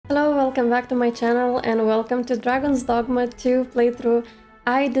Hello, welcome back to my channel and welcome to Dragon's Dogma 2 playthrough.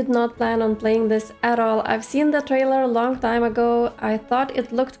 I did not plan on playing this at all. I've seen the trailer a long time ago. I thought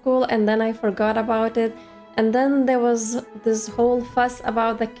it looked cool and then I forgot about it. And then there was this whole fuss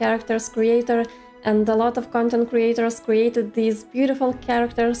about the character's creator, and a lot of content creators created these beautiful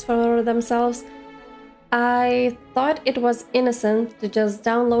characters for themselves. I thought it was innocent to just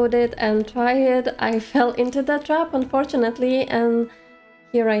download it and try it. I fell into the trap, unfortunately, and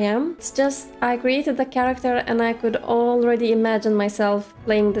here I am. It's just I created the character and I could already imagine myself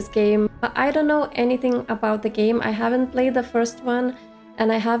playing this game. I don't know anything about the game. I haven't played the first one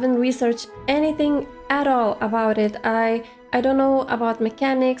and I haven't researched anything at all about it. I don't know about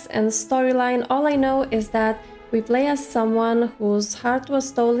mechanics and storyline. All I know is that we play as someone whose heart was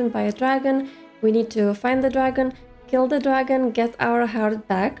stolen by a dragon. We need to find the dragon, kill the dragon, get our heart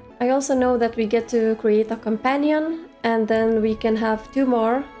back. I also know that we get to create a companion and then we can have two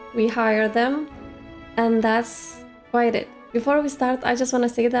more. We hire them and that's quite it. Before we start, I just want to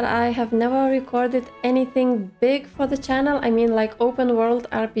say that I have never recorded anything big for the channel. I mean, like open world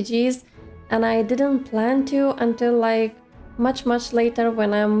RPGs, and I didn't plan to until like much later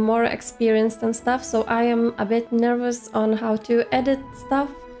when I'm more experienced and stuff. So I am a bit nervous on how to edit stuff,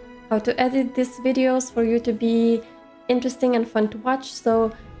 how to edit these videos for you to be interesting and fun to watch.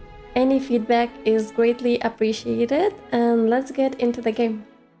 So any feedback is greatly appreciated, and let's get into the game.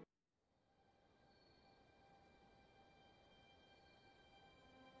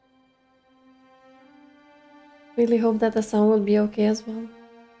 Really hope that the sound will be okay as well.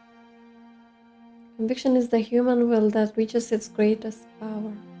 Conviction is the human will that reaches its greatest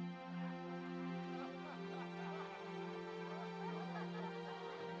power.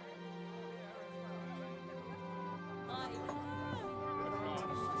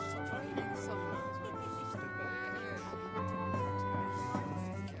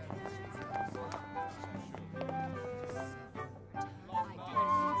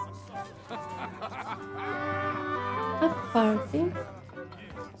 Party.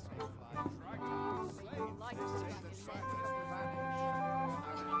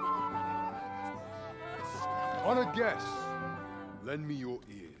 Honored guests, lend me your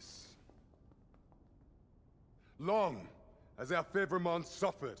ears. Long has our Fevrimon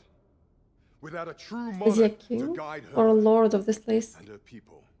suffered, without a true Is he a monarch to king guide her or a lord of this place? and her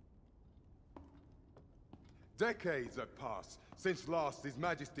people. Decades have passed since last His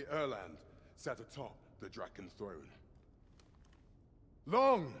Majesty Erland sat atop the Draken throne.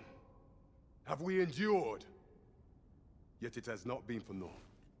 Long have we endured, yet it has not been for naught.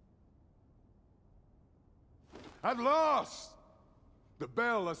 At last, the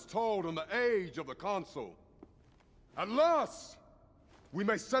bell has tolled on the age of the Council. At last, we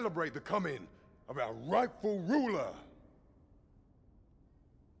may celebrate the coming of our rightful ruler.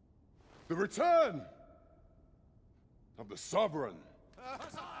 The return of the Sovereign.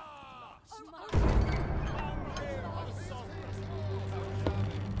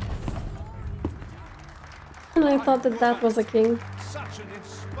 And I thought that that was a king. Such an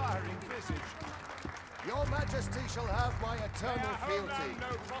inspiring visage. Your Majesty shall have my eternal fealty.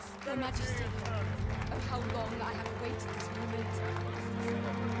 Your Majesty, oh how long I have awaited this moment.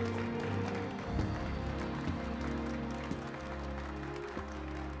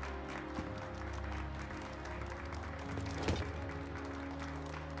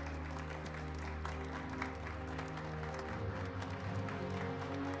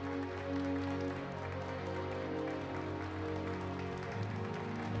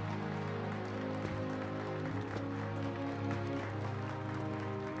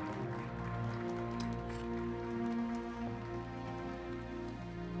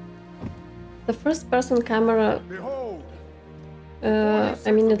 The first person camera, Behold,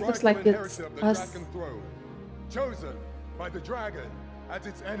 I mean, it looks like it's us. Throne, chosen by the dragon as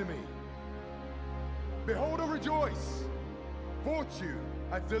its enemy. Behold and rejoice! Fortune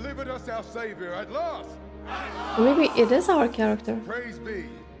has delivered us our savior at last! Or maybe it is our character. Praise be,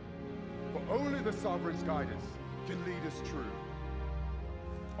 for only the Sovereign's guidance can lead us true.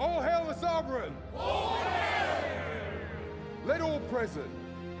 All hail the Sovereign! All hail! Let all present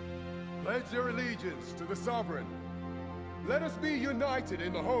pledge their allegiance to the Sovereign. Let us be united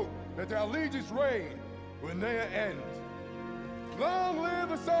in the hope that our liege's reign will ne'er end. Long live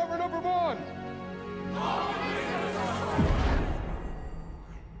the Sovereign of Vermont! Long live the Sovereign!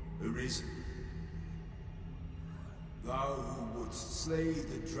 Arisen, thou who wouldst slay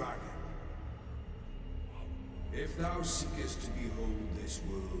the dragon, if thou seekest to behold this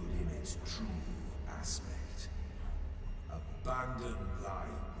world in its true aspect, abandon thy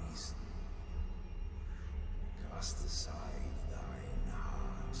reason. Cast aside thine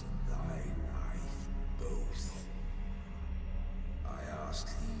heart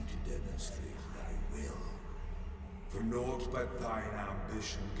For naught but thine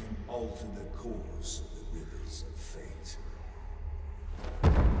ambition can alter the course of the rivers of fate.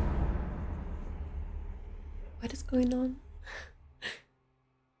 What is going on?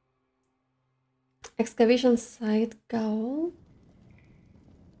 Excavation site Gaul.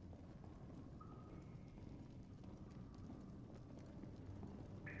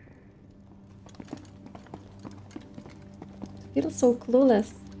 I feel so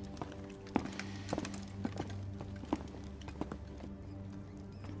clueless.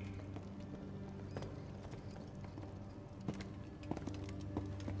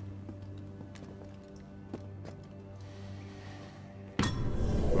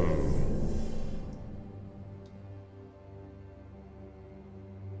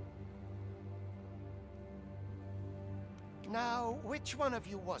 Now, which one of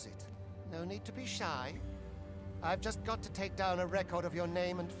you was it? No need to be shy. I've just got to take down a record of your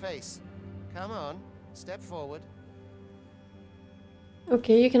name and face. Come on, step forward.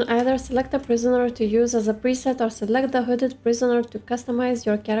 Okay, you can either select a prisoner to use as a preset or select the hooded prisoner to customize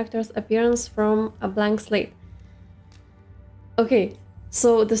your character's appearance from a blank slate. Okay,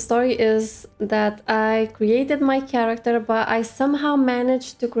 so the story is that I created my character, but I somehow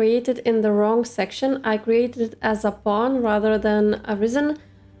managed to create it in the wrong section. I created it as a pawn rather than a risen,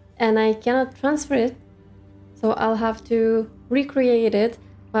 and I cannot transfer it. So I'll have to recreate it.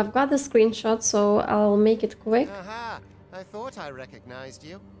 I've got the screenshot, so I'll make it quick. Aha! I thought I recognized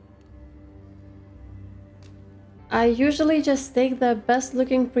you. I usually just take the best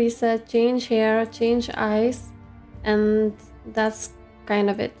looking preset, change hair, change eyes, and that's kind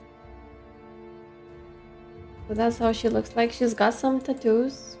of it. So that's how she looks like. She's got some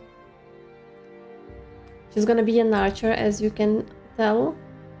tattoos. She's gonna be an archer, as you can tell.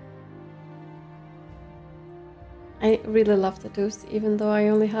 I really love tattoos, even though I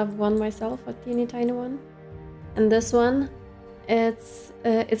only have one myself, a teeny tiny one. And this one, it's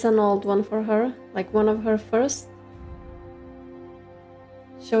an old one for her, like one of her first.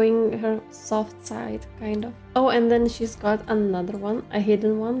 Showing her soft side, kind of. Oh, and then she's got another one, a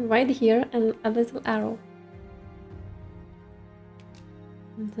hidden one, right here, and a little arrow.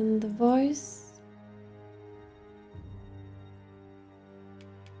 And then the voice.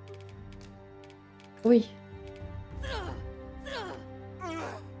 Oi.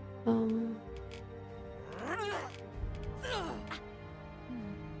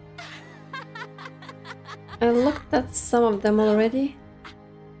 I looked at some of them already.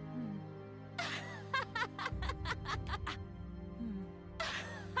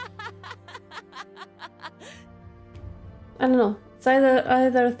 I don't know. It's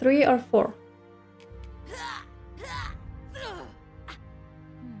either 3 or 4.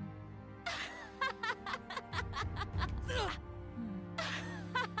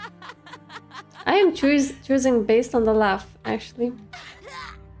 I am choosing based on the laugh, actually.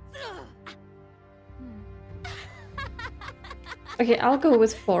 Okay, I'll go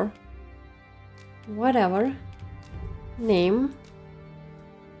with 4. Whatever. Name.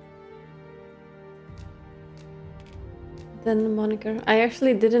 Then moniker. I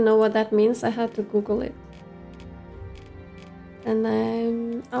actually didn't know what that means. I had to Google it.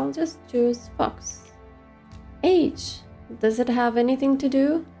 And I'll just choose Fox. Age. Does it have anything to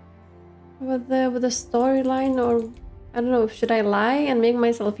do with the storyline, or I don't know? Should I lie and make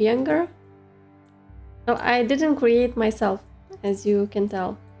myself younger? Well, I didn't create myself, as you can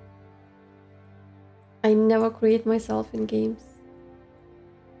tell. I never create myself in games.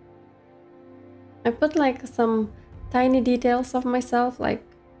 I put like some tiny details of myself, like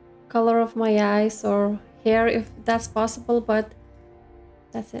color of my eyes or hair if that's possible, but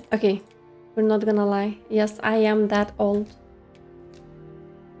that's it. Okay, we're not gonna lie. Yes, I am that old.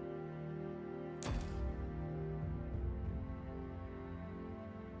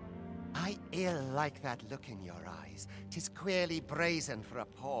 I ill like that look in your eyes. 'Tis queerly brazen for a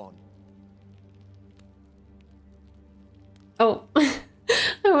pawn. Oh,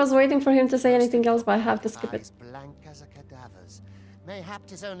 I was waiting for him to say anything else, but I have to skip it. Eyes blank as a cadaver's. Mayhap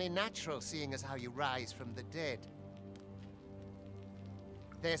 'tis only natural, seeing as how you rise from the dead.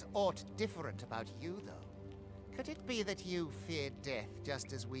 There's aught different about you, though. Could it be that you fear death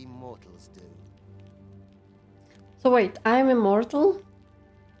just as we mortals do? So wait, I'm immortal?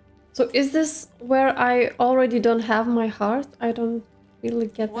 So is this where I already don't have my heart? I don't really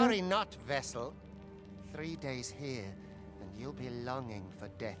get that. Worry not, vessel. 3 days here, and you'll be longing for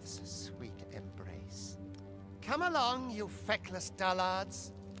death's sweet embrace. Come along, you feckless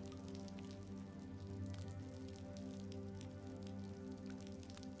dullards.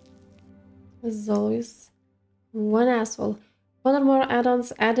 There's always one asshole. One or more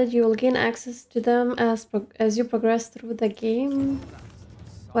add-ons added, you will gain access to them as you progress through the game.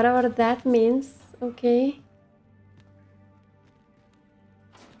 Whatever that means. Okay.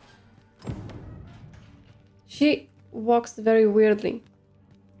 She walks very weirdly.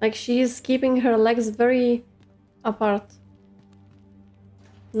 Like she's keeping her legs very apart.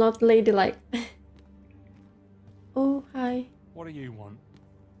 Not ladylike. Oh, hi. What do you want?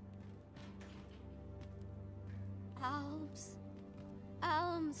 Alms.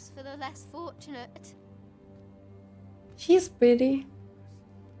 Alms for the less fortunate. She's pretty.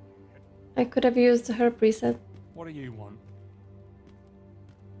 I could have used her preset. What do you want?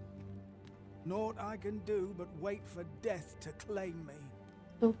 Naught I can do but wait for death to claim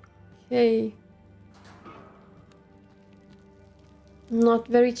me. Okay. Not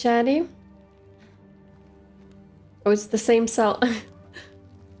very chatty. Oh, it's the same cell.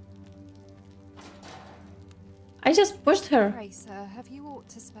 I just pushed her. Pray, sir, have you aught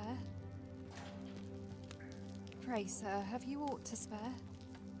to spare? Pray, sir, have you aught to spare?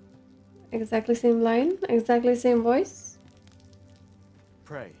 Exactly same line, exactly same voice.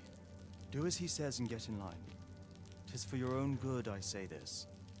 Pray, do as he says and get in line. 'Tis for your own good I say this.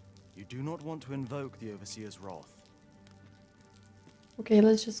 You do not want to invoke the Overseer's wrath. Okay,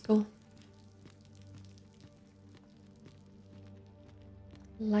 let's just go.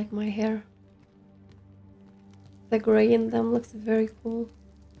 Like my hair. The gray in them looks very cool.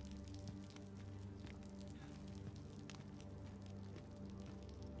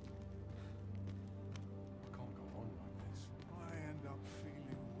 Can't go on like this. I end up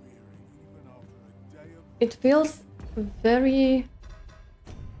feeling weary even after a day of... It feels very...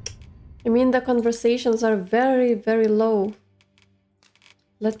 I mean, the conversations are very, very low.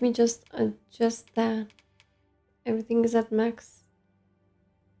 Let me just adjust that. Everything is at max.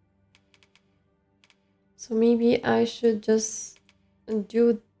 So maybe I should just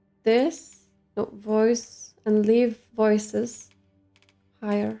do this. No, voice and leave voices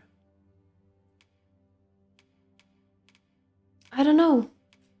higher. I don't know.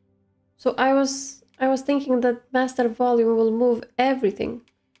 So I was thinking that master volume will move everything,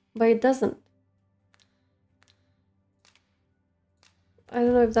 but it doesn't. I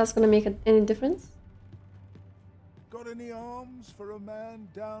don't know if that's gonna make any difference. Got any arms for a man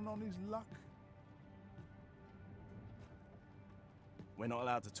down on his luck? We're not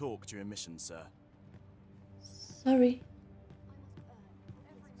allowed to talk during missions, sir. Sorry.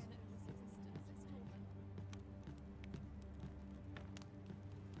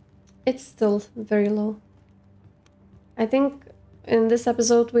 It's still very low. I think in this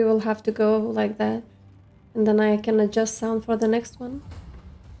episode we will have to go like that. And then I can adjust sound for the next one.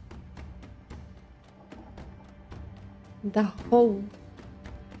 The hole.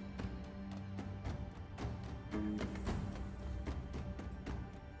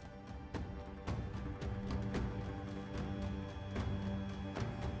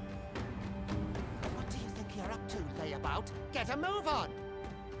 What do you think you're up to, layabout? Get a move on!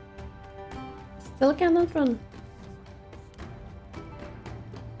 Still cannot run.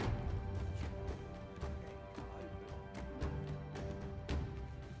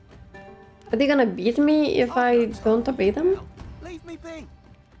 Are they gonna beat me if I don't obey them? Leave me be!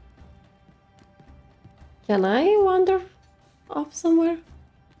 Can I wander off somewhere?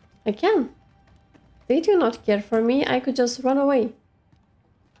 I can. They do not care for me. I could just run away.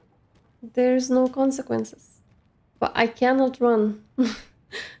 There's no consequences. But I cannot run.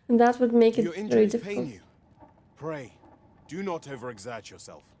 And that would make it Your very injuries difficult. pain you. Pray, do not overexert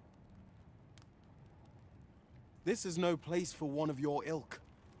yourself. This is no place for one of your ilk.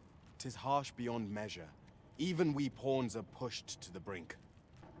 'Tis harsh beyond measure. Even we pawns are pushed to the brink.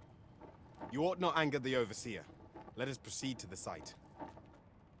 You ought not anger the Overseer. Let us proceed to the site.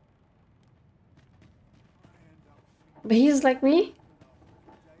 But he's like me?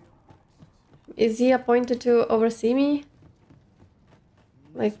 Is he appointed to oversee me?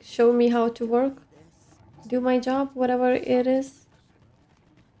 Like, show me how to work? Do my job, whatever it is?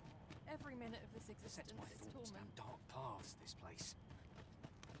 Every minute of this existence is torment. Dark paths, this place.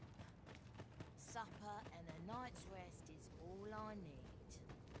 Supper and a night's rest is all I need.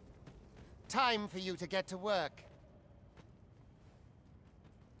 Time for you to get to work.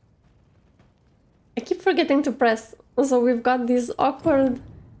 I keep forgetting to press. So we've got these awkward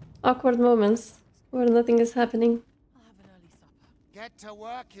moments where nothing is happening. I'll have an early supper. Get to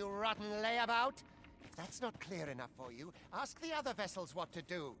work, you rotten layabout. If that's not clear enough for you, ask the other vessels what to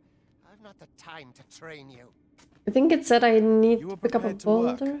do. I've not the time to train you. I think it said I need You to are pick up a prepared to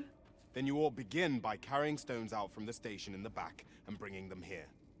work. boulder. Then you ought begin by carrying stones out from the station in the back and bringing them here.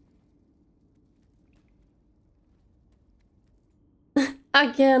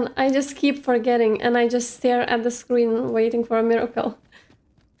 Again, I just keep forgetting and I just stare at the screen waiting for a miracle.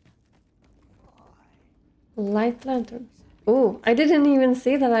 Light lantern. Oh, I didn't even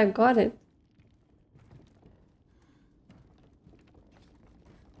see that I got it.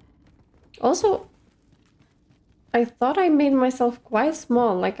 Also, I thought I made myself quite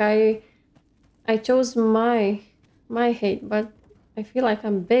small. Like I chose my height, but I feel like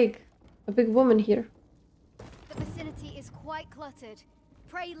I'm big. A big woman here. The vicinity is quite cluttered.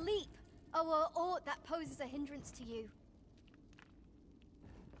 Pray leap, or aught that poses a hindrance to you.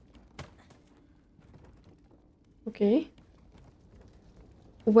 Okay.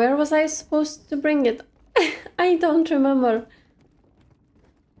 Where was I supposed to bring it? I don't remember.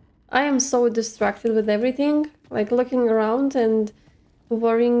 I am so distracted with everything, like looking around and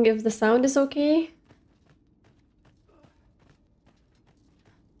worrying if the sound is okay.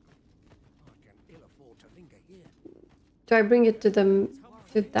 Do I bring it to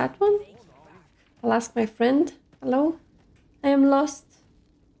that one? I'll ask my friend. Hello? I am lost.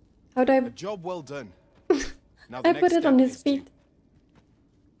 How do I... Job well done. Now I put it on his feet.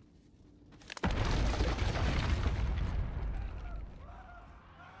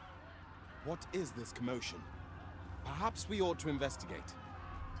 What is this commotion? Perhaps we ought to investigate.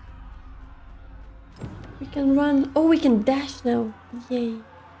 We can run. Oh, we can dash now. Yay.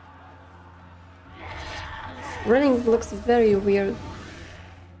 Running looks very weird.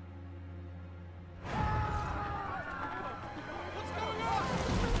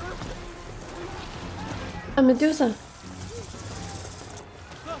 A Medusa.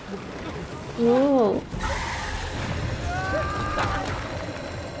 Whoa.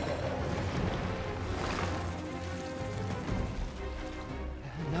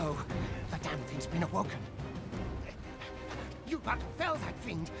 No, the damn thing's been awoken. You but fell that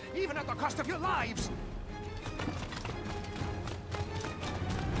fiend, even at the cost of your lives.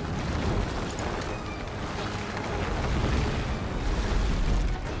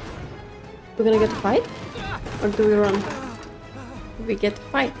 We're gonna get to fight? Or do we run? We get to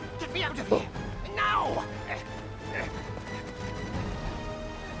fight. Get me out of here! Now!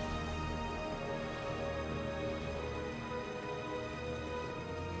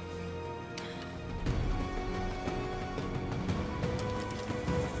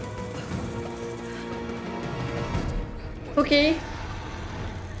 Okay.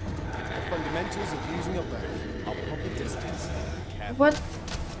 The fundamentals of using a bow are proper distance. Careful. What?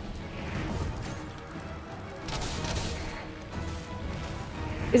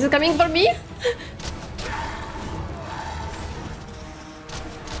 Is it coming for me?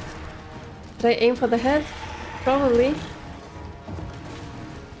 Did I aim for the head? Probably.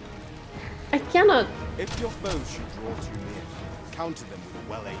 I cannot. If your foes should draw too near, counter them with a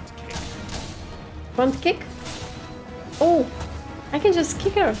well-aimed kick. Front kick? Oh, I can just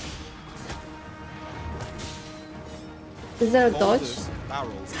kick her. Is there a dodge? Boulders,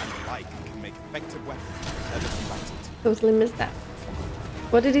 barrels, and the like can make effective weapons whenever combated. Totally missed that.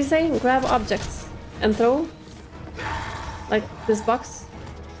 What did he say? Grab objects and throw? Like this box?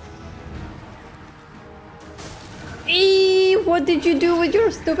 Eee, what did you do with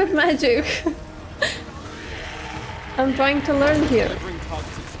your stupid magic? I'm trying to learn here. Delivering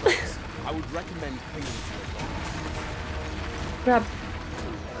targeted strikes, I would recommend clinging to your gun. Grab.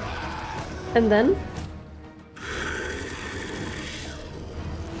 And then?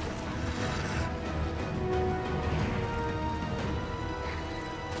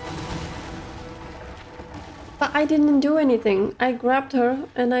 But I didn't do anything. I grabbed her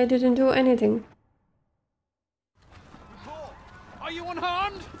and I didn't do anything. Are you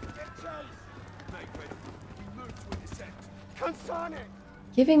unharmed?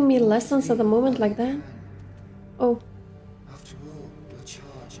 Giving me lessons at the moment like that? Oh. After all, your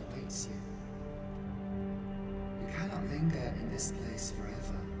charge awaits you. You cannot linger in this place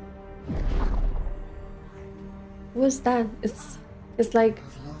forever. What's that? It's like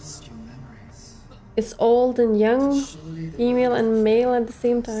I've lost your memories. it's old and young, female and male at the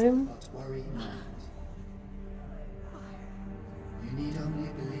same time. But worry not. You need only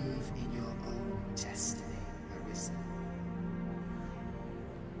believe in your own destiny, Arisen.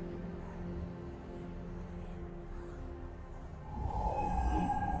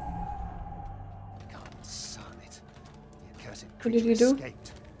 God, son it. The accursed What did creature you do?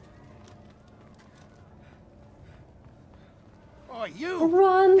 escaped. Oh, you!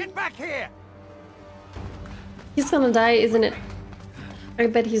 Run! Get back here! He's gonna die, isn't it? I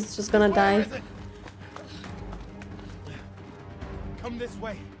bet he's just gonna die. Where is it? Come this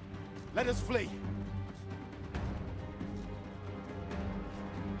way. Let us flee.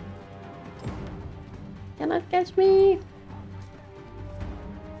 Cannot catch me.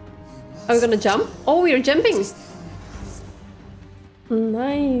 Are we gonna jump? Oh, we're jumping!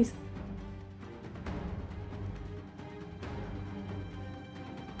 Nice.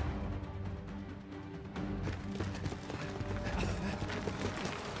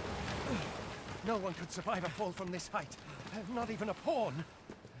 No one could survive a fall from this height. Not even a pawn.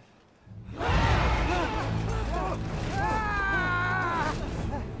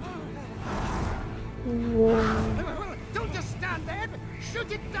 Whoa. Don't just stand there!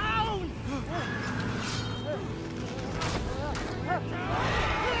 Shoot it down!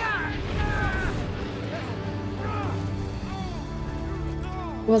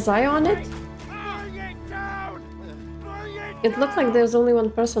 Was I on it? It looked like there's only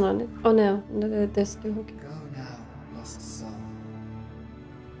one person on it. Oh no, there's two. Okay. Go now, lost soul.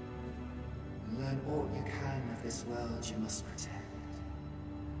 Learn all you can of this world you must protect.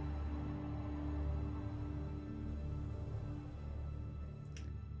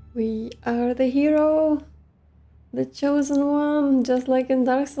 We are the hero, the chosen one, just like in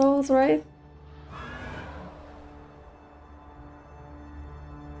Dark Souls, right?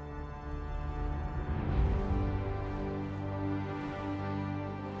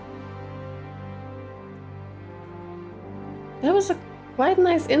 That was a quite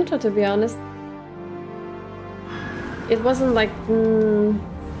nice intro, to be honest. It wasn't like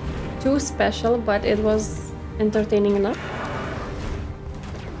too special, but it was entertaining enough.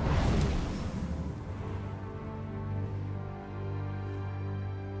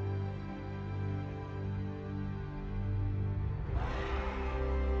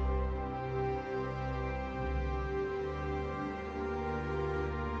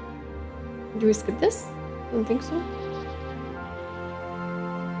 Do we skip this? Don't think so.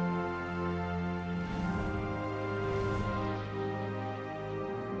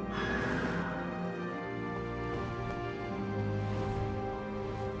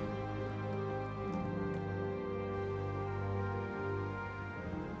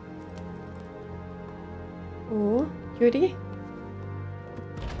 Oh, cutie.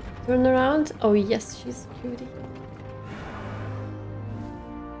 Turn around. Oh yes, she's a cutie.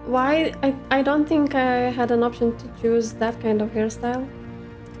 Why? I don't think I had an option to choose that kind of hairstyle.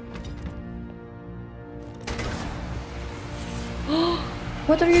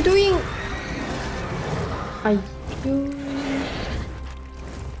 What are you doing? Are you...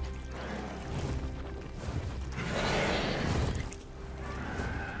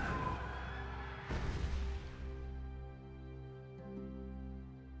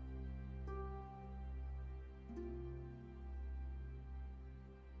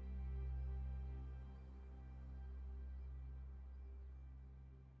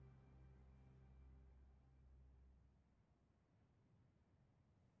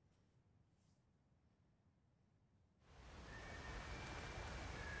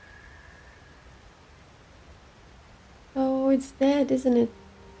 Oh, it's dead, isn't it?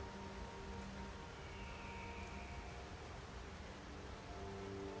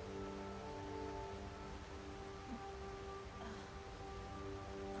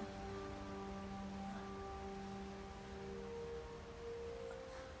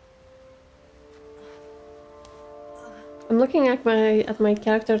 I'm looking at my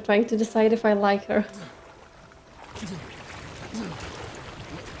character, trying to decide if I like her.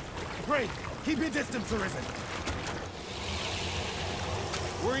 Pray, keep your distance, Arisen.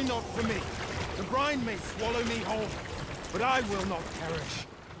 Worry not for me. The brine may swallow me whole, but I will not perish.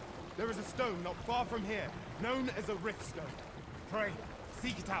 There is a stone not far from here, known as a rift stone. Pray,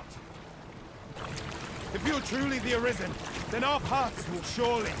 seek it out. If you're truly the Arisen, then our paths will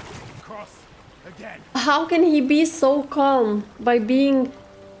surely cross again. How can he be so calm by being,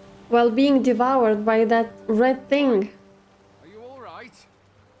 while being devoured by that red thing? Are you all right?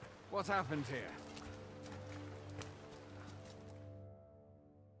 What happened here?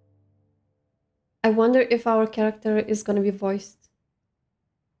 I wonder if our character is gonna be voiced.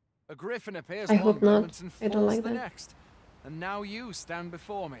 A griffin appears I one hope not. moment and I don't falls like the that. next. And now you stand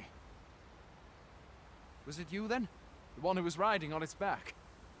before me. Was it you then? The one who was riding on its back?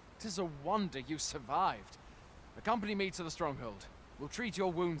 It is a wonder you survived. Accompany me to the stronghold. We'll treat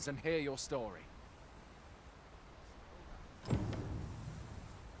your wounds and hear your story.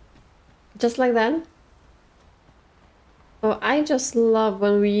 Just like that? Oh, I just love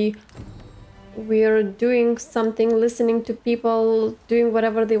when we're doing something, listening to people, doing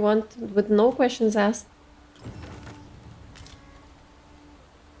whatever they want with no questions asked.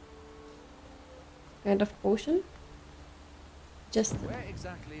 Kind of potion? Just... Where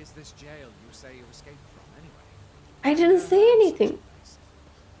exactly is this jail you say you escaped from, anyway? I didn't say anything.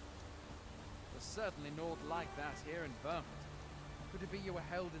 There's certainly naught like that here in Vermont. Could it be you were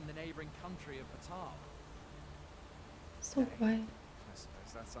held in the neighboring country of Batal? So quiet. I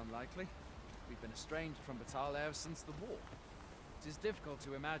suppose that's unlikely. We've been estranged from Batal ever since the war. It is difficult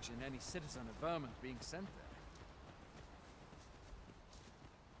to imagine any citizen of Vermont being sent there.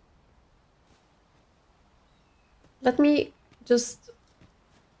 Let me just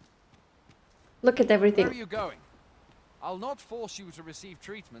look at everything. Where are you going? I'll not force you to receive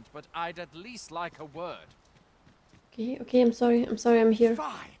treatment, but I'd at least like a word. Okay, okay, I'm sorry, I'm here.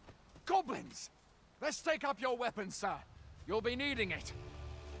 Fie! Goblins! Let's take up your weapons, sir. You'll be needing it.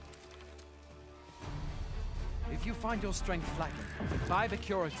 If you find your strength flagging, buy the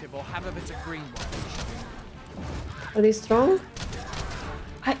curative or have a bit of greenwood. Are they strong?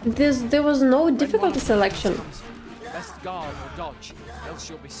 There was no difficulty selection. Best guard or dodge, else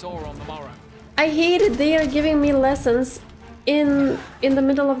you'll be sore on the morrow. I hate it. They are giving me lessons in the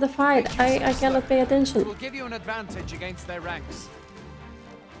middle of the fight. I cannot pay attention. It will give you an advantage against their ranks.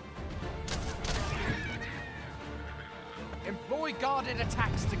 Employ guarded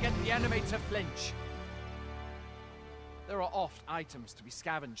attacks to get the enemy to flinch. There are oft items to be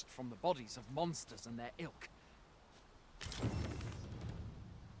scavenged from the bodies of monsters and their ilk.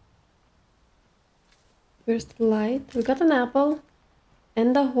 Where's the light? We got an apple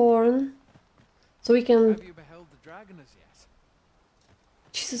and a horn, so we can. Have you beheld the dragon as yet?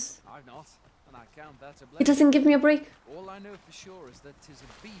 Jesus. I've not, and I count that a blessing. It doesn't give me a break. All I know for sure is that 'tis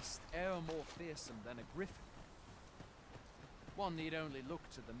a beast e'er more fearsome than a griffin. One need only look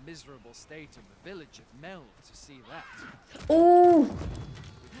to the miserable state of the village of Mel to see that. Oh!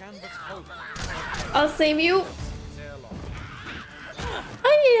 We can but hope. I'll save you.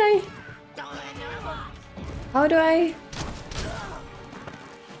 Ay. How do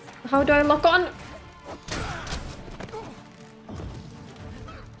I lock on?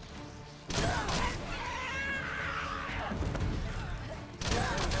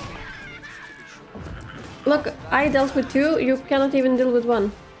 Look, I dealt with two, you cannot even deal with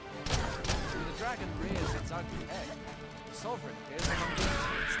one. The dragon rears its ugly head. The sovereign appears among those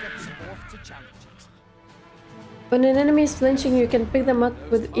and steps forth to challenge it. When an enemy is flinching, you can pick them up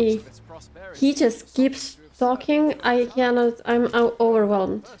with E. He just keeps talking. I cannot. I'm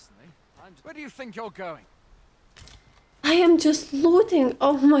overwhelmed. Where do you think you're going? I am just looting.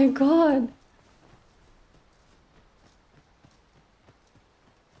 Oh my god.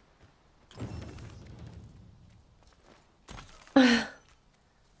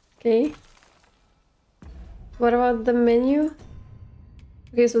 Okay. What about the menu?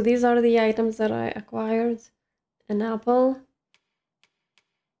 Okay, so these are the items that I acquired. An apple.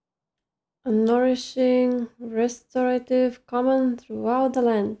 A nourishing, restorative, common throughout the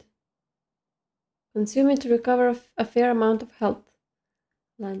land. Consume it to recover a fair amount of health.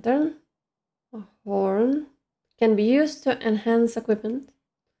 Lantern. A horn. Can be used to enhance equipment.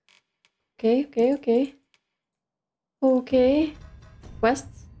 Okay. Okay. Quest.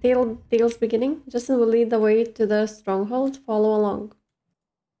 Tale's beginning. Justin will lead the way to the stronghold. Follow along.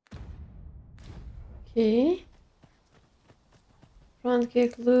 Okay. Front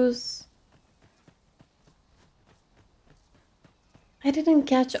kick loose. I didn't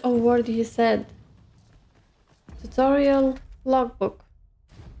catch a word he said. Tutorial logbook.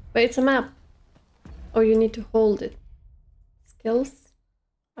 But it's a map. Oh, you need to hold it. Skills.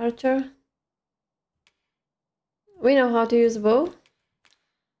 Archer. We know how to use a bow.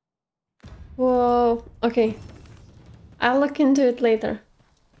 Whoa. Okay. I'll look into it later.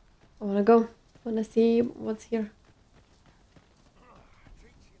 I wanna go. Wanna see what's here.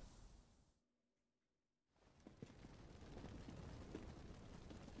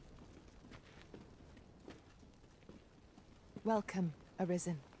 Welcome,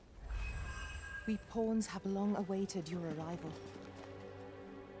 Arisen. We pawns have long awaited your arrival.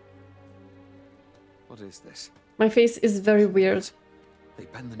 What is this? My face is very weird. They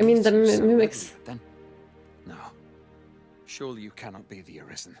bend I mean the knees so mimics. readily, then. No. Surely you cannot be the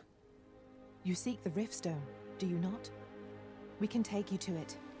Arisen. You seek the Riftstone, do you not? We can take you to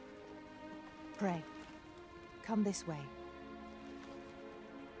it. Pray. Come this way.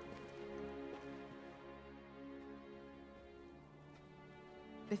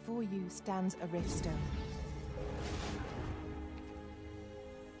 Before you stands a Riftstone.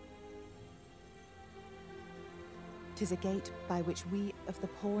 Tis a gate by which we of the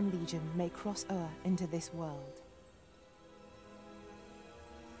Pawn Legion may cross o'er into this world.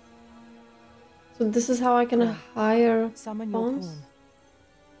 So this is how I can hire Summon your pawns? pawn.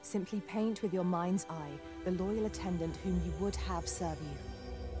 Simply paint with your mind's eye the loyal attendant whom you would have serve you.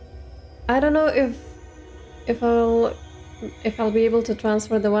 I don't know if I'll be able to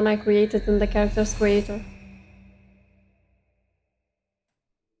transfer the one I created in the character's creator.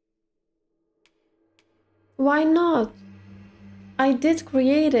 Why not? I did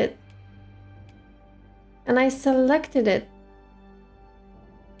create it. And I selected it.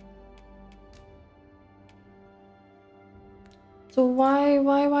 So why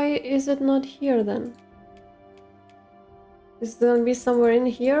is it not here then? Is it gonna be somewhere in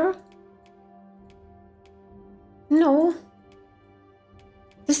here? No.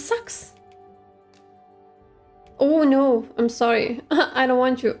 This sucks. Oh no, I'm sorry. I don't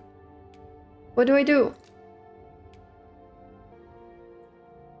want you. What do I do?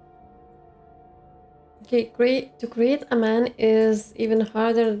 Okay, to create a man is even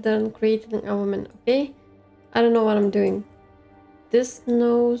harder than creating a woman, okay? I don't know what I'm doing. This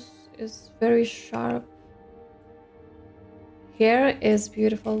nose is very sharp. Hair is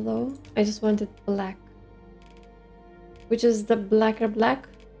beautiful though. I just want it black. Which is the blacker black?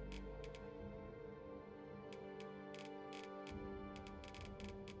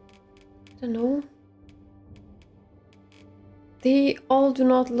 I don't know. They all do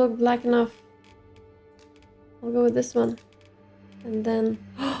not look black enough. I'll go with this one. And then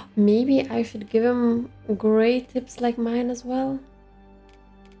maybe I should give him gray tips like mine as well.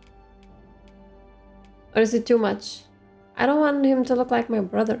 Or is it too much? I don't want him to look like my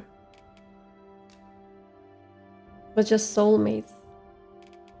brother. But just soulmates.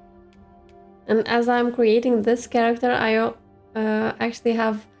 And as I'm creating this character, I actually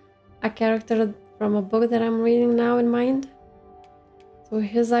have a character from a book that I'm reading now in mind. So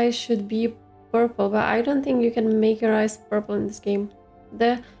his eyes should be purple, but I don't think you can make your eyes purple in this game.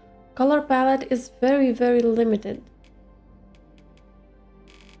 The color palette is very, very limited.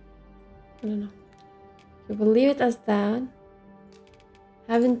 I don't know. Okay, we'll leave it as that.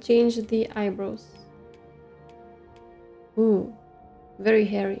 Haven't changed the eyebrows. Ooh, very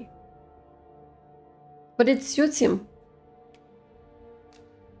hairy. But it suits him.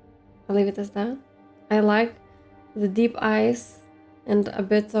 I'll leave it as that. I like the deep eyes and a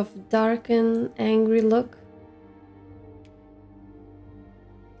bit of darkened, angry look.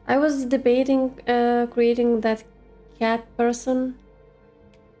 I was debating creating that cat person,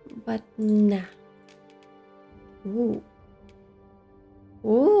 but nah. Ooh.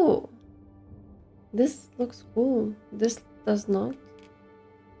 Ooh. This looks cool. This does not.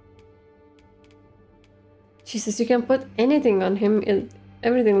 Jesus, you can put anything on him.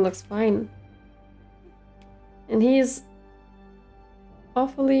 Everything looks fine. And he's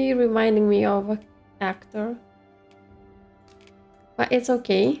awfully reminding me of an actor. But it's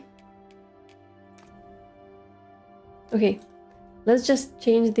okay. Okay, let's just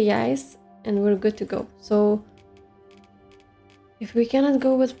change the eyes and we're good to go. So if we cannot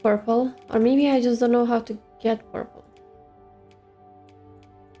go with purple, or maybe I just don't know how to get purple.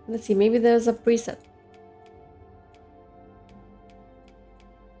 Let's see, maybe there's a preset.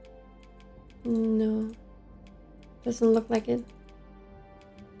 No, doesn't look like it.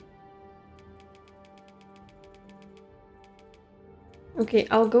 Okay,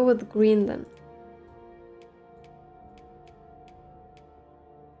 I'll go with green then.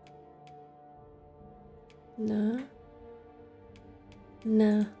 Nah.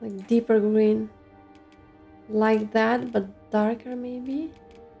 Nah, like deeper green. Like that, but darker maybe?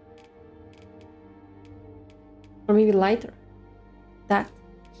 Or maybe lighter. That.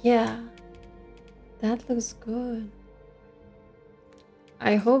 Yeah. That looks good.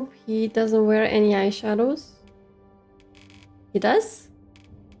 I hope he doesn't wear any eyeshadows. He does?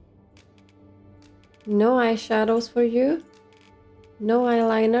 No eyeshadows for you. No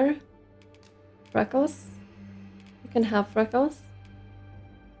eyeliner. Freckles. You can have freckles.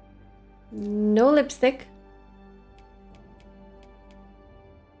 No lipstick.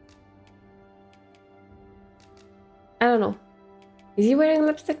 I don't know. Is he wearing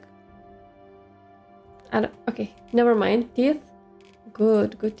lipstick? Okay, never mind. Teeth.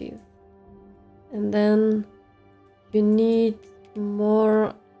 Good teeth. And then you need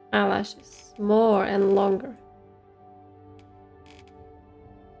more eyelashes. More and longer.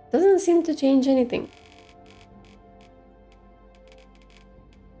 Doesn't seem to change anything.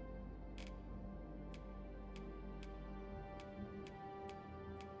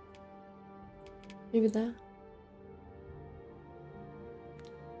 Maybe that.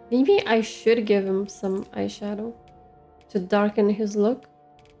 Maybe I should give him some eyeshadow to darken his look.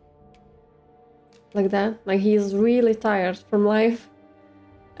 Like that. Like he's really tired from life.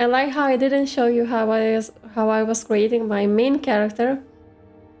 I like how I didn't show you how I was creating my main character,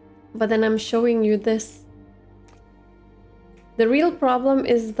 but then I'm showing you this. The real problem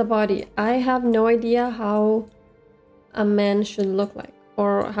is the body. I have no idea how a man should look like,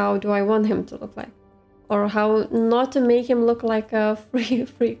 or how do I want him to look like, or how not to make him look like a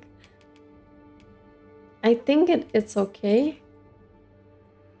freak. I think it's okay.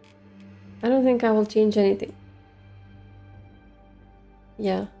 I don't think I will change anything.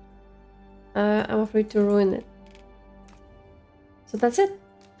 Yeah. I'm afraid to ruin it. So that's it.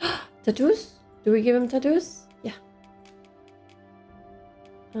 Tattoos? Do we give him tattoos? Yeah.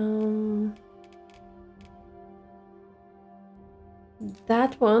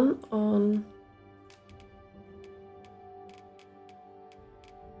 That one on...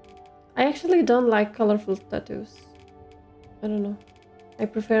 I actually don't like colorful tattoos. I don't know. I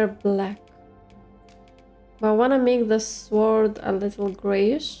prefer black. But I want to make the sword a little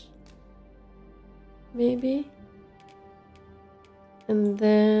grayish. Maybe. And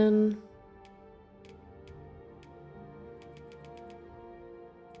then...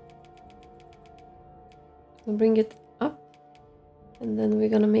 we'll bring it up. And then we're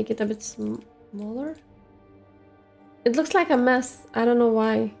gonna make it a bit smaller. It looks like a mess. I don't know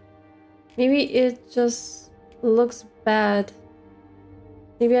why. Maybe it just looks bad.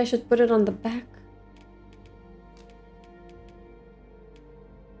 Maybe I should put it on the back.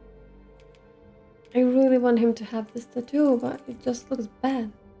 I really want him to have this tattoo, but it just looks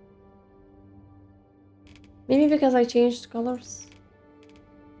bad. Maybe because I changed colors.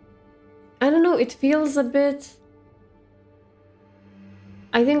 I don't know, it feels a bit...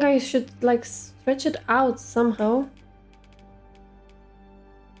 I think I should like stretch it out somehow.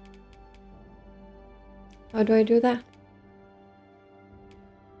 How do I do that?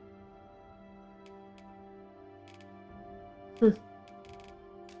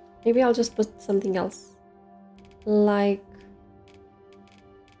 Maybe I'll just put something else. Like...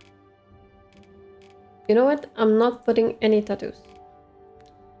 you know what? I'm not putting any tattoos.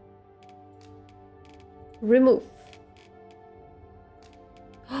 Remove.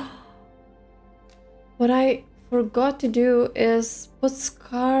 What I forgot to do is put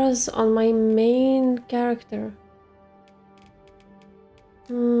scars on my main character.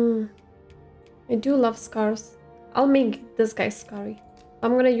 I do love scars. I'll make this guy scary.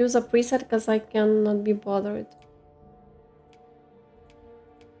 I'm gonna use a preset because I cannot be bothered.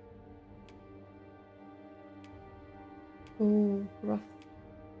 Ooh, rough.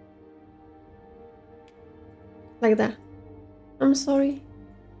 Like that. I'm sorry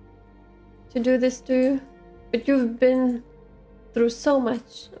to do this to you, but you've been through so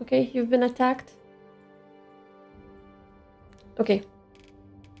much, okay? You've been attacked. Okay.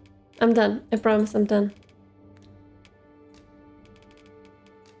 I'm done. I promise I'm done.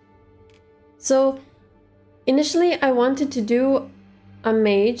 So, initially I wanted to do a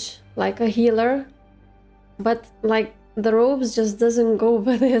mage, like a healer, but like the robes just doesn't go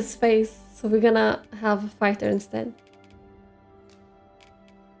with his face, so we're gonna have a fighter instead.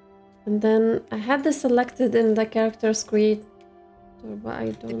 And then I had this selected in the characters creator, but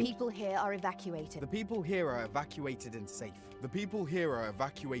I don't... The people here are evacuated. The people here are evacuated and safe. The people here are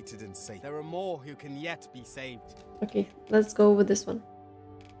evacuated and safe. There are more who can yet be saved. Okay, let's go with this one.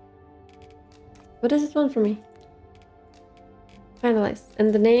 What does it want for me? Finalize.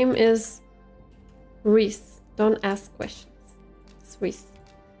 And the name is Reese. Don't ask questions. It's Reese.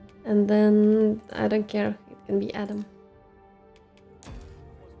 And then I don't care. It can be Adam.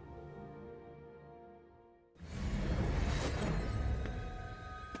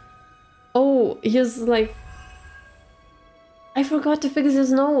 Oh, he's like... I forgot to fix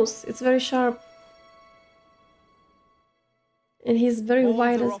his nose. It's very sharp. And he's very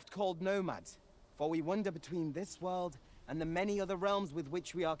wide. Mortals are oft called nomads, for we wander between this world and the many other realms with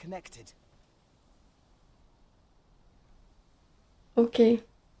which we are connected. Okay.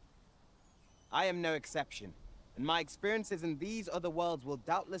 I am no exception, and my experiences in these other worlds will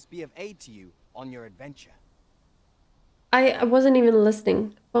doubtless be of aid to you on your adventure. I wasn't even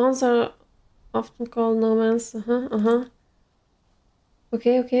listening. Pawns are often called nomads.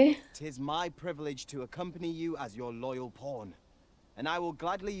 Okay. 'Tis my privilege to accompany you as your loyal pawn, and I will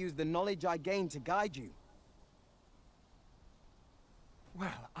gladly use the knowledge I gain to guide you.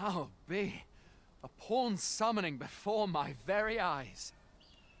 Well, I'll be. A pawn summoning before my very eyes.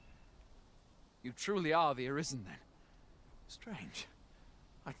 You truly are the Arisen, then? Strange.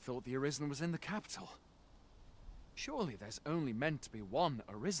 I thought the Arisen was in the capital. Surely there's only meant to be one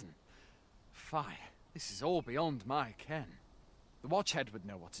Arisen. Fie, this is all beyond my ken. The Watchhead would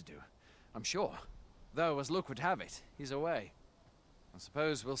know what to do, I'm sure. Though, as luck would have it, he's away. I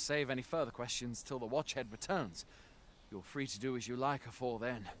suppose we'll save any further questions till the Watchhead returns. You're free to do as you like afore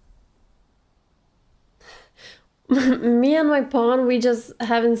then. Me and my pawn, we just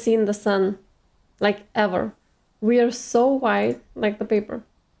haven't seen the sun. Like, ever. We are so white, like the paper.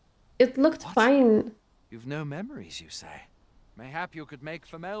 It looked fine. You've no memories, you say? Mayhap you could make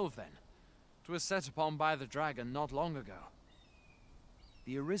for Melve, then. was set upon by the dragon not long ago.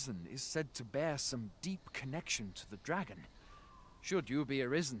 The Arisen is said to bear some deep connection to the dragon. Should you be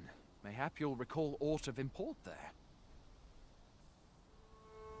Arisen, mayhap you'll recall aught of import there.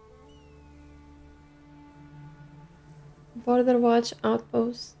 Border Watch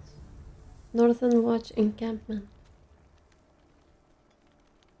Outpost. Northern Watch Encampment.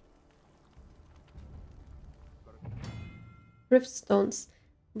 Riftstones.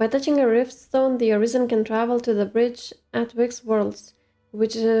 By touching a riftstone, the Arisen can travel to the bridge at Wix Worlds,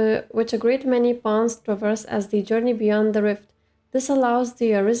 which a great many pawns traverse as they journey beyond the rift. This allows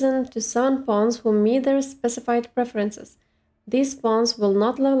the Arisen to summon pawns who meet their specified preferences. These pawns will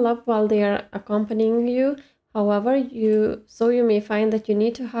not level up while they are accompanying you. However, you may find that you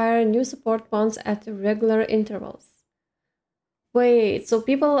need to hire new support pawns at regular intervals. Wait, so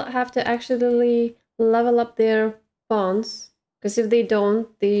people have to actually level up their pawns? Because if they don't,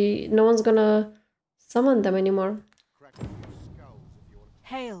 no one's gonna summon them anymore.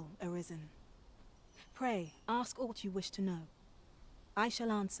 Hail, Arisen. Pray, ask aught you wish to know. I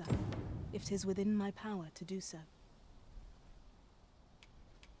shall answer, if 'tis within my power to do so.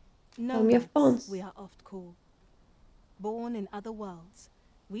 Nomads, we are oft called. Born in other worlds,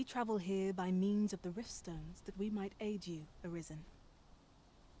 we travel here by means of the riftstones that we might aid you, Arisen.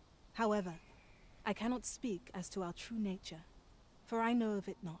 However, I cannot speak as to our true nature, for I know of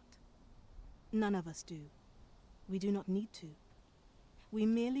it not. None of us do. We do not need to. We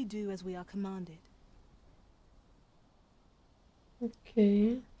merely do as we are commanded.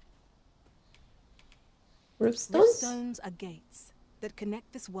 Okay. Riftstones? Riftstones are gates that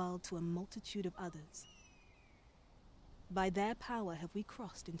connect this world to a multitude of others. By their power have we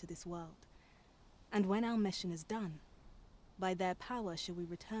crossed into this world, and when our mission is done, by their power shall we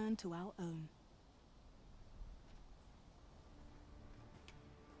return to our own.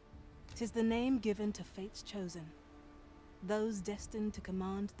 'Tis the name given to fates chosen, those destined to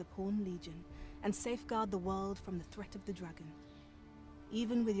command the Pawn Legion and safeguard the world from the threat of the dragon.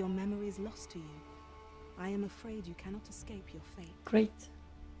 Even with your memories lost to you, I am afraid you cannot escape your fate. Great.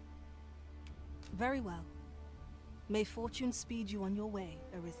 Very well. May fortune speed you on your way,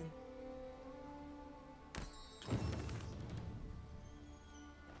 Arisen.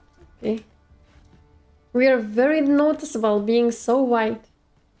 Okay. We are very noticeable being so white.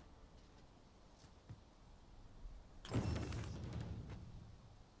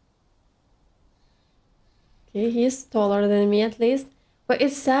 Okay, he's taller than me at least. But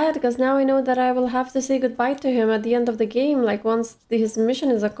it's sad because now I know that I will have to say goodbye to him at the end of the game, like once his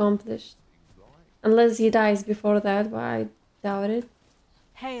mission is accomplished. Unless he dies before that, but I doubt it.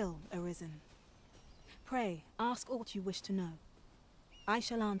 Hail, Arisen. Pray, ask aught you wish to know. I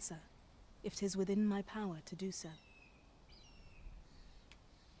shall answer, if 'tis within my power to do so.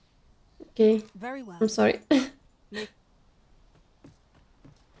 Okay. Very well. I'm sorry.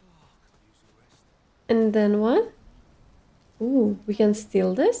 And then what? Ooh, we can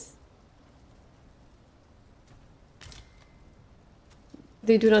steal this?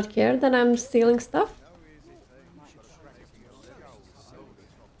 They do not care that I'm stealing stuff?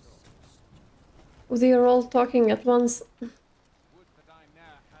 Oh, they are all talking at once.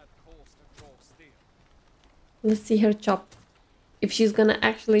 Let's see her chop. If she's gonna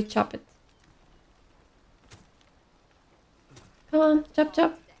actually chop it. Come on, chop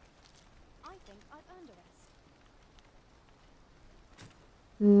chop.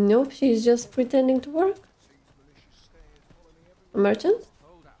 Nope, she's just pretending to work. A merchant?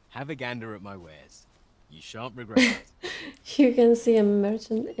 Have a gander at my wares. You shan't regret it. You can see a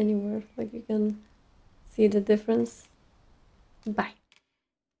merchant anywhere. Like you can see the difference. Bye.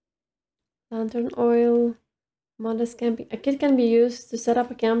 Lantern oil. Modest camping. A kit can be used to set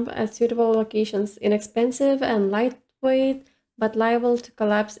up a camp at suitable locations. Inexpensive and lightweight, but liable to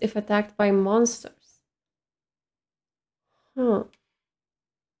collapse if attacked by monsters. Huh.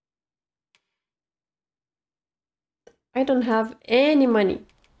 I don't have any money.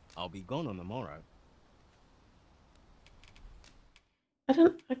 I'll be gone on the morrow.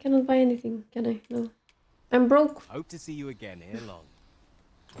 I cannot buy anything, can I? No. I'm broke. Hope to see you again ere long.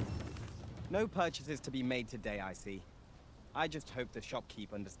 No purchases to be made today, I see. I just hope the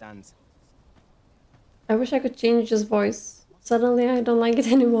shopkeep understands. I wish I could change his voice. Suddenly I don't like it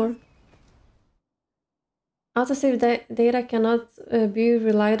anymore. Autosave data cannot be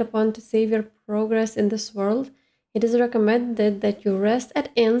relied upon to save your progress in this world. It is recommended that you rest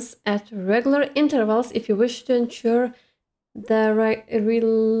at inns at regular intervals if you wish to ensure the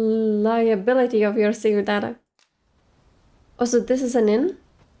reliability of your saved data. Oh, so this is an inn?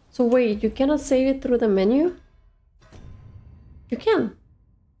 So wait, you cannot save it through the menu? You can.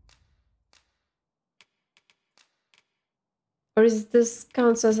 Or is this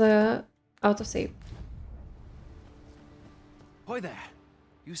counts as a autosave? Hoy there.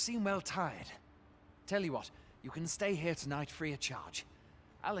 You seem well tired. Tell you what, you can stay here tonight free of charge.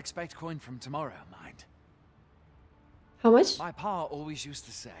 I'll expect coin from tomorrow, mind. How much? My pa always used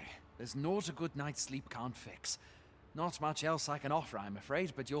to say, there's naught a good night's sleep can't fix. Not much else I can offer, I'm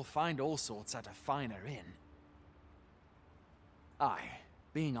afraid, but you'll find all sorts at a finer inn. Aye,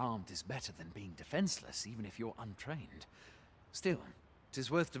 being armed is better than being defenseless, even if you're untrained. Still, 'tis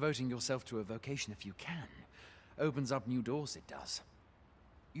worth devoting yourself to a vocation if you can. Opens up new doors, it does.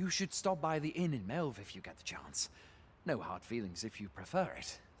 You should stop by the inn in Melve if you get the chance. No hard feelings if you prefer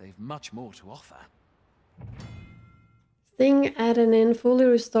it. They've much more to offer. Staying at an inn fully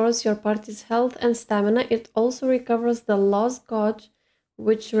restores your party's health and stamina. It also recovers the lost gauge,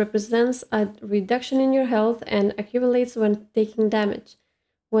 which represents a reduction in your health and accumulates when taking damage.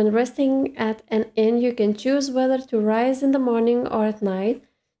 When resting at an inn, you can choose whether to rise in the morning or at night,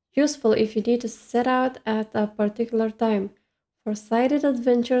 useful if you need to set out at a particular time. Foresighted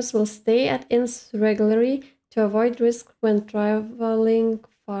adventurers will stay at inns regularly to avoid risk when traveling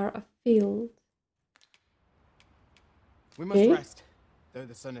far afield. We must rest, though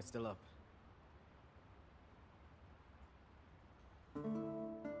the sun is still up.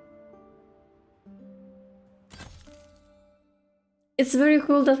 It's very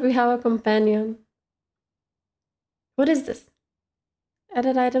cool that we have a companion. What is this?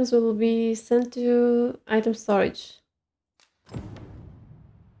 Added items will be sent to item storage.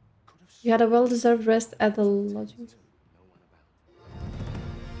 You had a well-deserved rest at the lodging.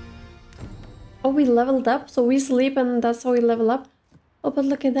 Oh, we leveled up, so we sleep and that's how we level up. Oh, but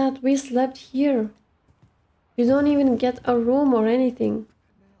look at that, we slept here. You don't even get a room or anything.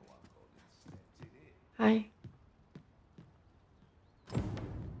 Hi.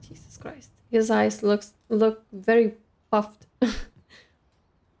 Jesus Christ. His eyes look very puffed.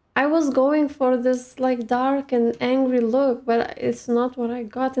 I was going for this like dark and angry look, but it's not what I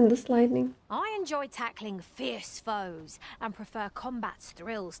got in this lightning. I enjoy tackling fierce foes and prefer combat's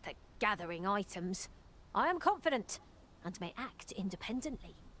thrills to gathering items. I am confident and may act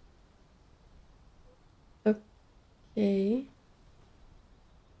independently. Okay.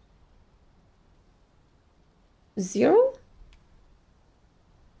 0?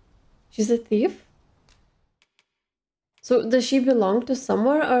 She's a thief? So does she belong to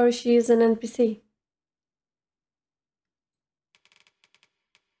somewhere or she is an NPC?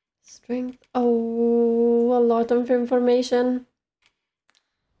 Strength. Oh, a lot of information.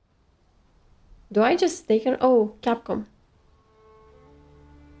 Do I just take her? Oh, Capcom.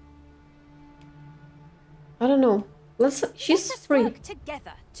 I don't know. She's free. Work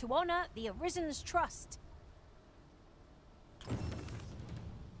together to honor the Arisen's trust.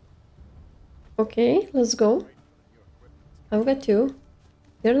 Okay, let's go. I've got two.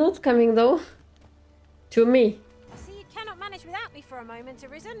 They're not coming though. To me. I see you cannot manage without me for a moment,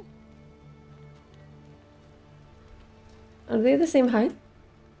 Arisen. Are they the same height?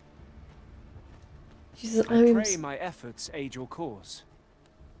 Jesus, I pray my efforts aid your cause.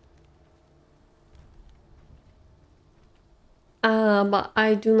 But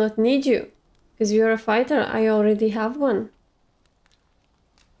I do not need you. Because you're a fighter, I already have one.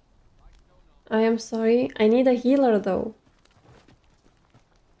 I am sorry, I need a healer though.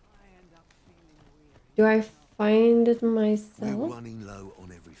 Do I find it myself? We're running low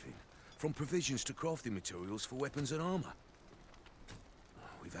on everything, from provisions to crafting materials for weapons and armor.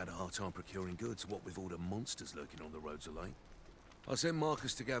 We've had a hard time procuring goods, what with all the monsters lurking on the roads of late. I sent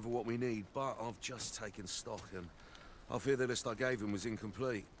Marcus to gather what we need, but I've just taken stock and I fear the list I gave him was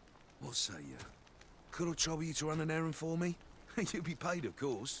incomplete. What say you? Could I trouble you to run an errand for me? You'll be paid, of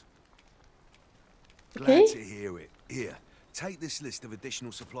course. Okay. Glad to hear it. Here, take this list of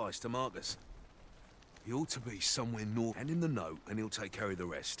additional supplies to Marcus. He ought to be somewhere north and in the note, and he'll take care of the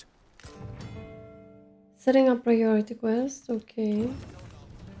rest. Setting up priority quest, okay.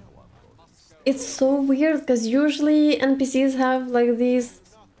 It's so weird because usually NPCs have like these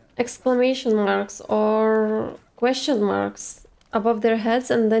exclamation marks or question marks above their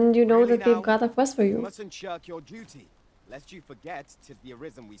heads, and then you know that they've got a quest for You you. mustn't shirk your duty, lest you forget 'tis the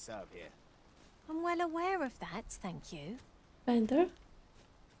Arisen we serve here. I'm well aware of that, thank you. Bender?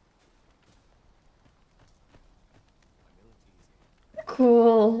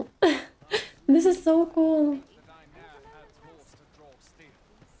 Cool. This is so cool.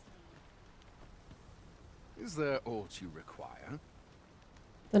 Is there aught you require?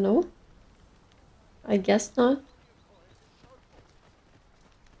 Dunno. I guess not.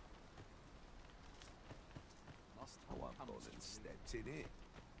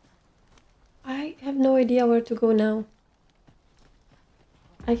 I have no idea where to go now.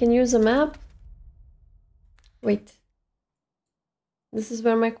 I can use a map. Wait. This is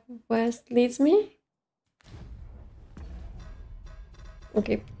where my quest leads me?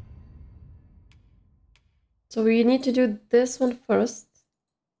 Okay. So we need to do this one first.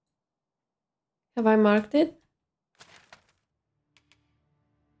 Have I marked it?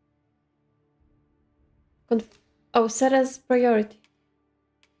 Oh, set as priority.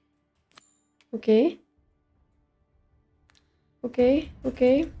 Okay. Okay,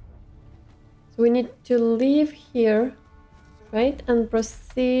 okay. So we need to leave here, right? And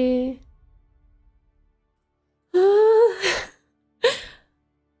proceed.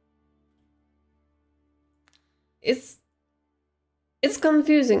 It's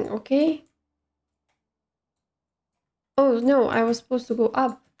confusing, okay? Oh no, I was supposed to go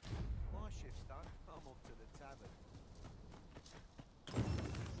up.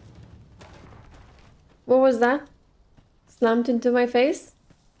 What was that? Slammed into my face?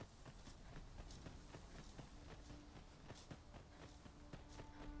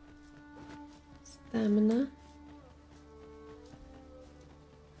 Stamina.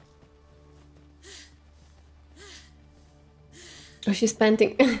 Oh, she's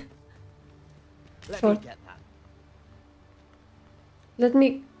panting. Short. Let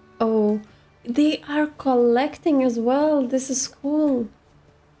me... Oh, they are collecting as well. This is cool.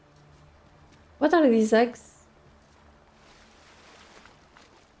 What are these eggs?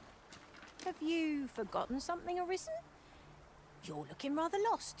 Have you forgotten something, Arisen? You're looking rather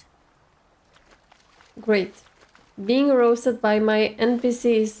lost. Great. Being roasted by my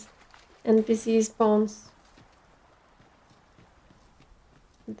NPCs. NPC spawns.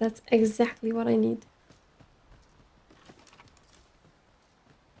 That's exactly what I need.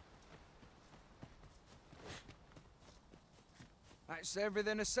 That's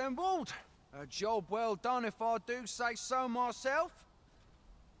everything assembled. A job well done if I do say so myself.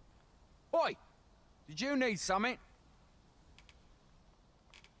 Oi! Did you need something?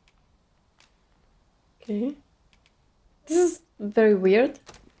 Okay. This is very weird.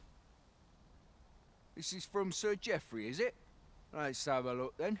 This is from Sir Geoffrey, is it? Let's have a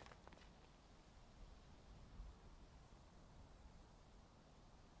look then.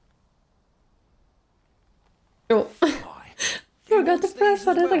 Oh. Forgot to press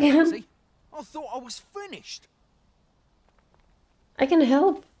on it again. I thought I was finished. I can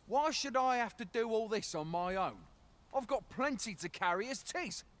help. Why should I have to do all this on my own? I've got plenty to carry as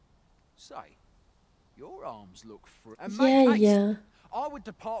tis. Say, your arms look free. And make haste. Yeah. I would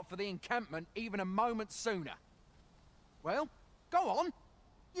depart for the encampment even a moment sooner. Well, go on.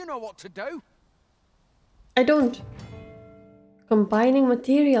 You know what to do. I don't. Combining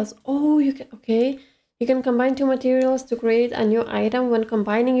materials. Oh, you can... Okay. You can combine two materials to create a new item. When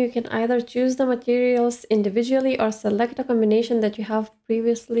combining, you can either choose the materials individually or select a combination that you have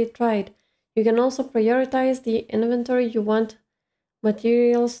previously tried. You can also prioritize the inventory you want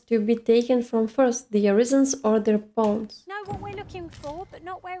materials to be taken from first, the Arisens or their pawns. Know what we're looking for, but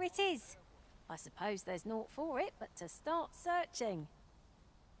not where it is. I suppose there's naught for it, but to start searching.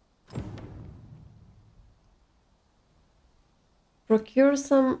 Procure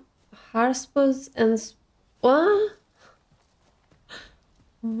some harspers and... What?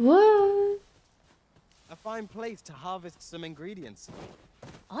 What? A fine place to harvest some ingredients.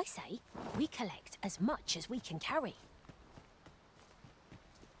 I say we collect as much as we can carry.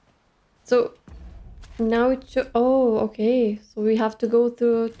 So now it should... Oh, okay. So we have to go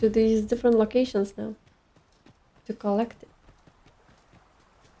to these different locations now to collect it.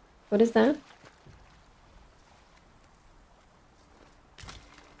 What is that?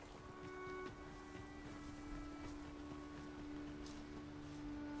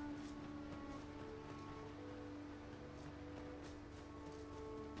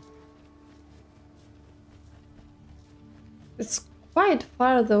 It's quite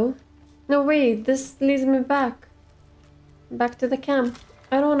far though. No way, this leads me back. Back to the camp.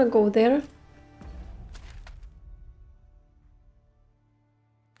 I don't want to go there.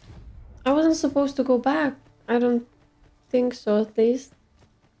 I wasn't supposed to go back. I don't think so, at least.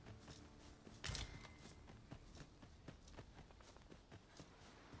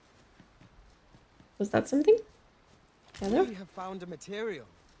 Was that something? Heather? We have found a material.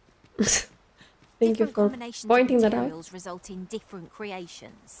 Thank you for pointing that out. Result in different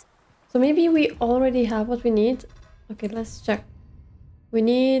creations. So maybe we already have what we need. Okay, let's check. We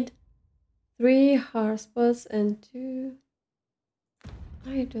need 3 harspers and 2...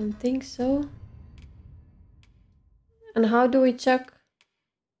 I don't think so. And how do we check?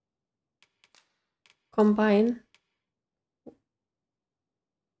 Combine.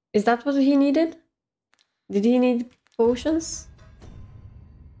 Is that what he needed? Did he need potions?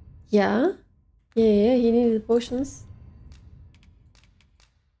 Yeah? Yeah, he needed potions.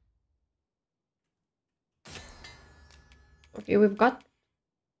 Okay, we've got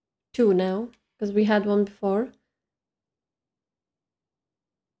 2 now, because we had 1 before.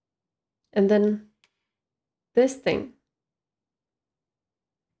 And then this thing.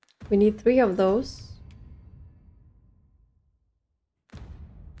 We need 3 of those.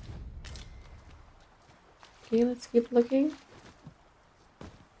 Okay, let's keep looking.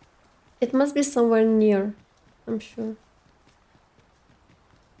 It must be somewhere near, I'm sure.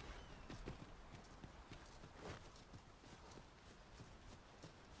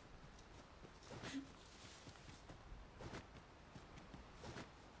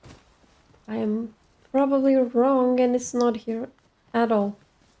 I am probably wrong and it's not here at all.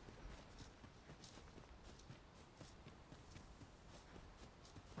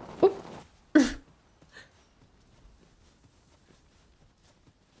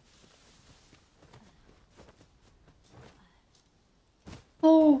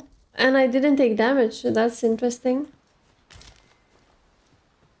 Oh, and I didn't take damage. That's interesting.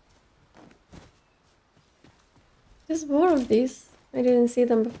 There's more of these. I didn't see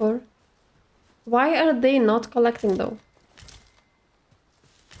them before. Why are they not collecting though?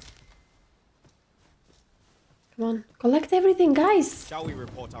 Come on, collect everything, guys! Shall we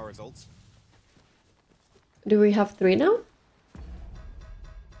report our results? Do we have 3 now?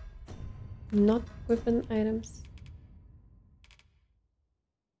 Not weapon items.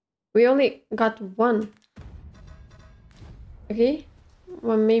 We only got 1. Okay,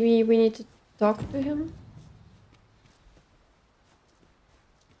 well maybe we need to talk to him.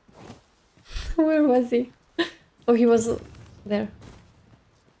 Where was he? Oh, he was there.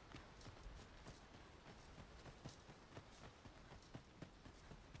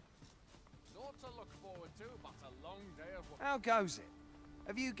 How goes it?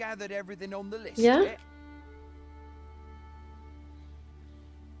 Have you gathered everything on the list Yeah? yet?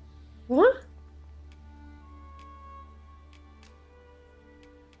 What?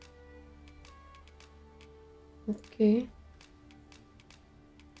 Okay.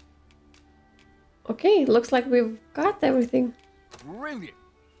 Okay, looks like we've got everything. Brilliant!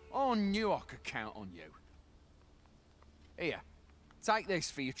 I knew I could count on you. Here, take this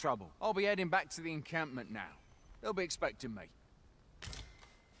for your trouble. I'll be heading back to the encampment now. They'll be expecting me.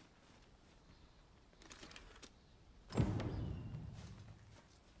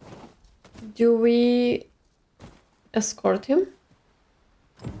 Do we escort him?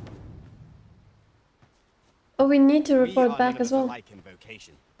 Oh, we need to report back as well.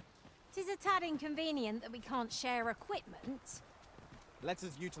 Tis a tad inconvenient that we can't share equipment. Let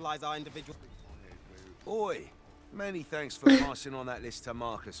us utilize our individual... Oi, many thanks for passing on that list to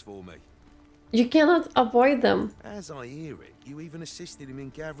Marcus for me. You cannot avoid them. As I hear it, you even assisted him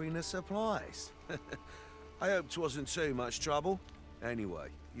in gathering the supplies. I hope 'twasn't too much trouble. Anyway,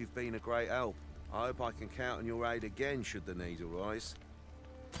 you've been a great help. I hope I can count on your aid again should the need arise.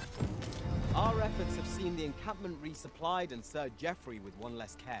 Our efforts have seen the encampment resupplied and Sir Geoffrey with 1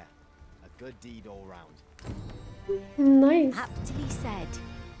 less care. A good deed all round. Nice. Aptly said.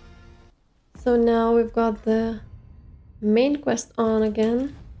 So now we've got the main quest on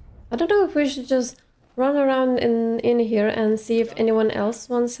again. I don't know if we should just run around in here and see if anyone else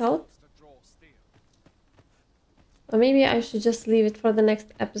wants help. Or maybe I should just leave it for the next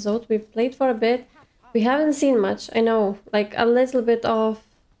episode. We've played for a bit. We haven't seen much, I know. Like a little bit of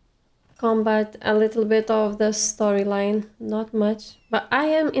combat, a little bit of the storyline. Not much. But I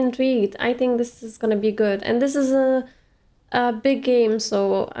am intrigued. I think this is gonna be good. And this is a big game,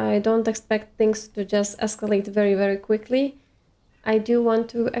 so I don't expect things to just escalate very, very quickly. I do want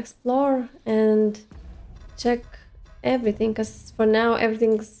to explore and check everything, because for now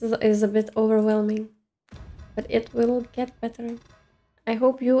everything is a bit overwhelming. But it will get better. I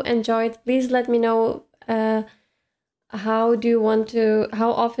hope you enjoyed. Please let me know how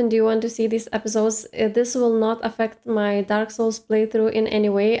often do you want to see these episodes. This will not affect my Dark Souls playthrough in any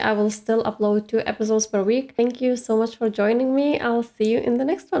way. I will still upload 2 episodes per week. Thank you so much for joining me. I'll see you in the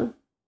next one.